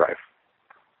hard drive.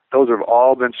 Those have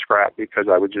all been scrapped because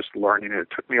I was just learning, and it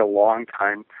took me a long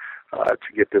time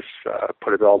to get this,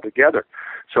 put it all together.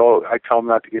 So I tell them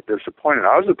not to get disappointed.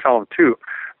 I also tell them, too,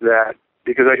 that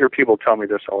because I hear people tell me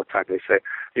this all the time. They say,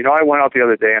 I went out the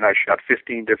other day and I shot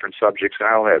 15 different subjects and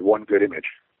I only had one good image.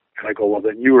 And I go, well,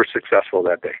 then you were successful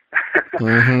that day.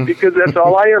 Mm-hmm. Because that's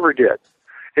all I ever did.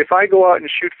 If I go out and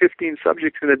shoot 15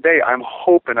 subjects in a day, I'm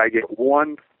hoping I get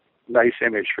one nice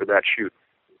image for that shoot.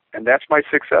 And that's my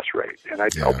success rate. And I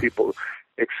tell people,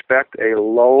 expect a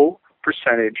low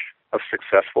percentage of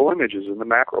successful images in the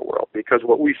macro world, because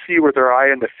what we see with our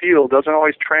eye in the field doesn't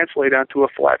always translate onto a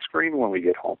flat screen when we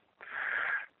get home.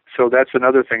 So that's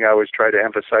another thing I always try to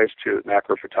emphasize to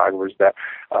macro photographers, that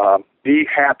be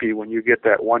happy when you get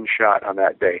that one shot on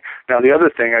that day. Now, the other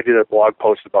thing, I did a blog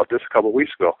post about this a couple of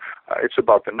weeks ago. It's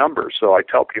about the numbers. So I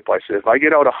tell people, I say, if I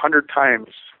get out 100 times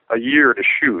a year to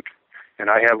shoot, and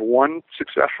I have one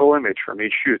successful image from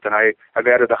each shoot, then I've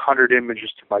added 100 images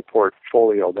to my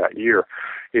portfolio that year.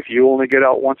 If you only get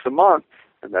out once a month,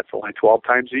 and that's only 12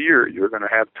 times a year, you're going to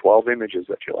have 12 images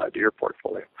that you'll add to your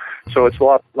portfolio. So it's a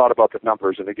lot about the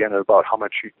numbers, and again, about how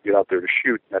much you can get out there to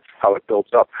shoot, and that's how it builds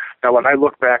up. Now, when I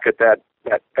look back at that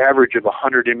that average of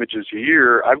 100 images a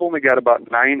year, I've only got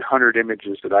about 900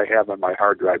 images that I have on my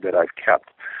hard drive that I've kept,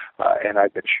 and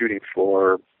I've been shooting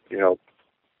for,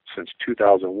 since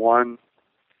 2001.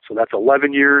 So that's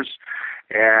 11 years,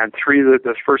 and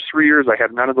the first 3 years I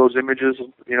had none of those images,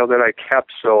 that I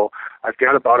kept. So I've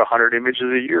got about 100 images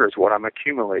a year is what I'm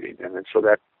accumulating, and then so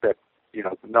that the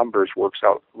numbers works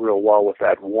out real well with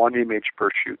that one image per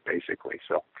shoot, basically.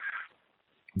 So.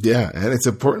 Yeah, and it's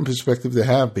an important perspective to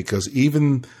have, because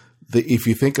even if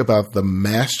you think about the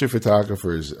master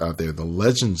photographers out there, the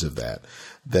legends of that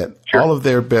Sure. all of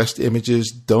their best images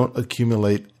don't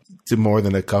accumulate to more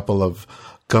than a couple of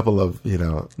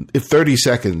if 30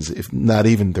 seconds, if not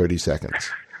even 30 seconds.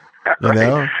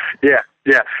 Right. Yeah.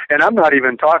 And I'm not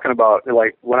even talking about,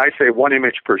 like, when I say one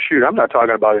image per shoot, I'm not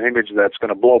talking about an image that's going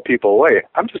to blow people away.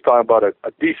 I'm just talking about a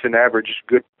decent average,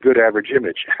 good average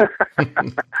image.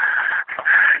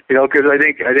 Because I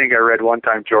think I read one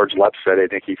time George Lepp said,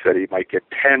 he said he might get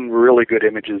 10 really good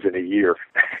images in a year.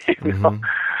 Mm-hmm.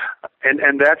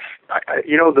 And that's,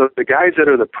 the guys that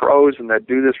are the pros and that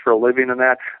do this for a living and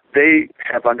that, they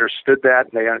have understood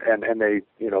that, and they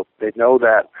know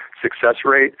that success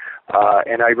rate.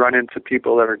 And I run into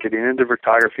people that are getting into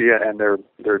photography, and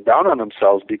they're down on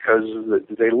themselves because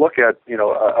they look at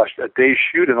a day's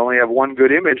shoot and only have one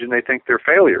good image, and they think they're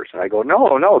failures. And I go,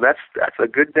 no, that's a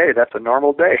good day. That's a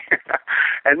normal day.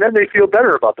 And then they feel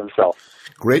better about themselves.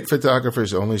 Great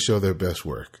photographers only show their best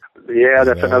work. Yeah,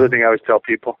 that's another thing I always tell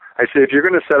people. I say, if you're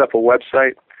going to set up a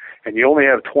website and you only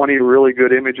have 20 really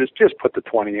good images, just put the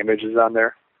 20 images on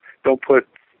there. Don't put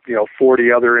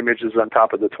 40 other images on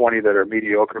top of the 20 that are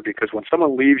mediocre, because when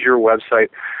someone leaves your website,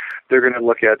 they're going to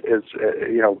look at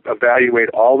evaluate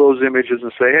all those images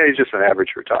and say, hey, he's just an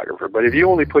average photographer. But if you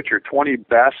only put your 20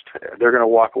 best, they're going to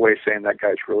walk away saying that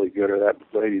guy's really good, or that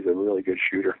lady's a really good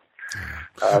shooter.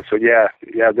 So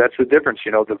that's the difference.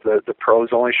 The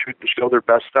pros only show their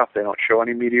best stuff. They don't show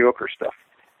any mediocre stuff.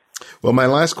 Well, my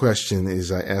last question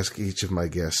is, I ask each of my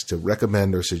guests to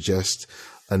recommend or suggest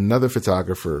another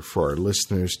photographer for our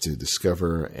listeners to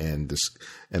discover and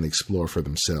explore for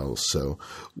themselves. So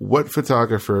what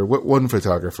one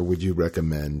photographer would you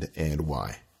recommend, and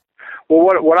why?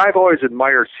 Well, what I've always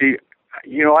admired,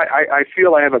 I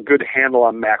feel I have a good handle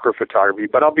on macro photography,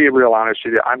 but I'll be real honest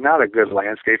with you. I'm not a good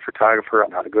landscape photographer.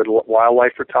 I'm not a good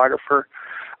wildlife photographer.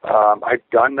 I've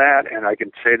done that, and I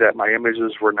can say that my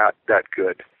images were not that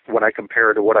good when I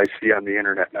compare to what I see on the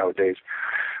internet nowadays.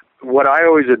 What I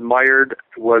always admired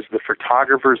was the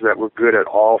photographers that were good at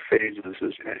all phases,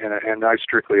 and I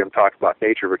strictly am talking about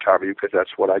nature photography because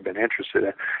that's what I've been interested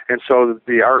in. And so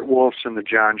the Art Wolfs and the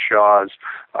John Shaws,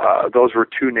 those were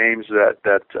two names that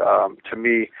to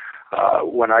me,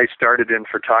 when I started in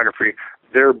photography,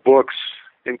 their books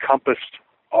encompassed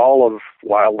all of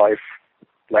wildlife,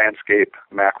 landscape,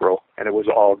 macro, and it was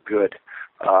all good.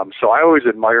 So I always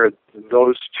admired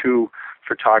those two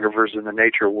photographers in the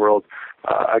nature world,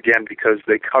 again, because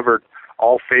they covered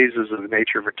all phases of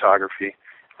nature photography,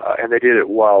 and they did it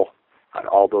well on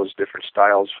all those different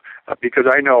styles. Because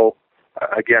I know,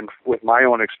 again, with my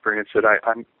own experience, that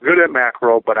I'm good at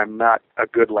macro, but I'm not a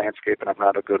good landscape, and I'm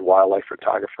not a good wildlife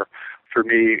photographer. For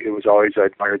me, it was always, I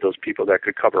admired those people that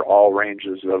could cover all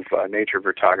ranges of nature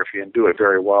photography and do it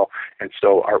very well. And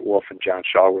so Art Wolf and John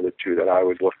Shaw were the two that I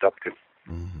always looked up to.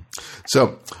 Mm-hmm.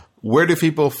 So where do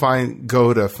people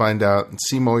go to find out and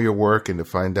see more of your work, and to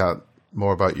find out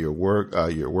more about your work,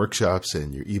 your workshops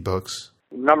and your ebooks?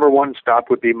 Number one stop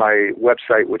would be my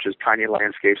website, which is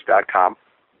tinylandscapes.com.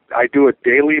 I do a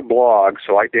daily blog,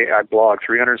 so I blog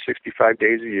 365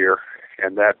 days a year,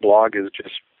 and that blog is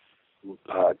just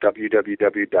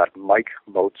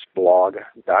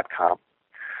www.mikemoatsblog.com.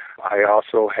 I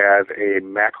also have a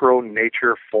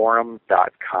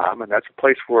macronatureforum.com, and that's a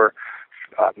place where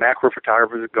macro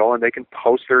photographers go and they can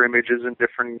post their images in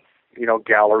different,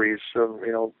 galleries of,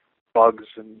 bugs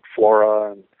and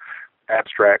flora and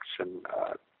abstracts and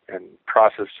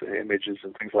process images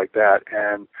and things like that.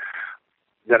 And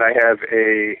then I have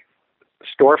a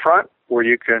storefront where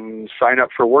you can sign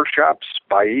up for workshops,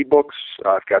 buy ebooks.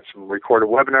 I've got some recorded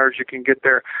webinars you can get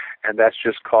there, and that's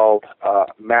just called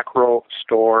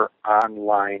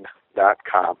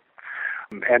macrostoreonline.com.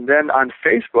 And then on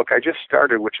Facebook, I just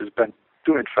started, which has been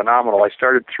doing phenomenal. I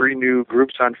started 3 new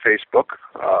groups on Facebook.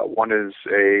 One is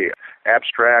a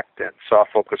abstract and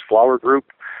soft focus flower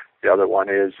group. The other one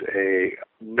is a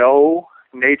no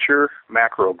nature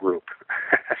macro group.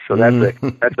 So that's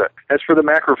for the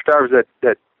macro photographers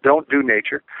that don't do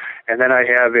nature. And then I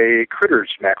have a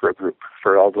critters macro group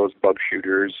for all those bug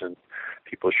shooters and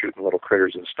people shooting little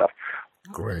critters and stuff.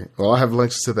 Great. Well, I'll have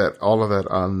links to all of that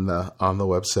on the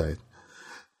website.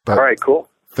 But all right, cool.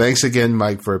 Thanks again,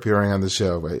 Mike, for appearing on the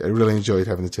show. I really enjoyed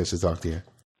having the chance to talk to you.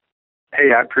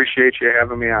 Hey, I appreciate you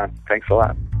having me on. Thanks a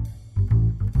lot.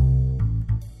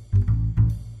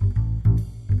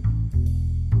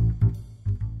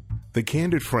 The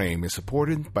Candid Frame is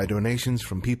supported by donations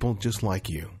from people just like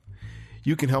you.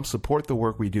 You can help support the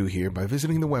work we do here by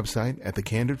visiting the website at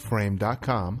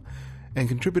thecandidframe.com and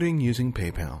contributing using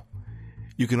PayPal.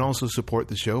 You can also support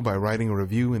the show by writing a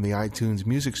review in the iTunes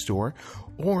Music Store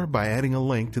or by adding a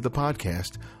link to the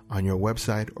podcast on your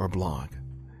website or blog.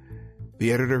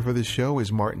 The editor for this show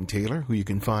is Martin Taylor, who you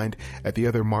can find at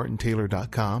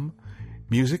theothermartintaylor.com.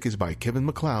 Music is by Kevin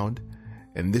MacLeod,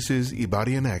 and this is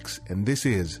Ibadian X, and this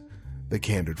is The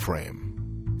Candid Frame.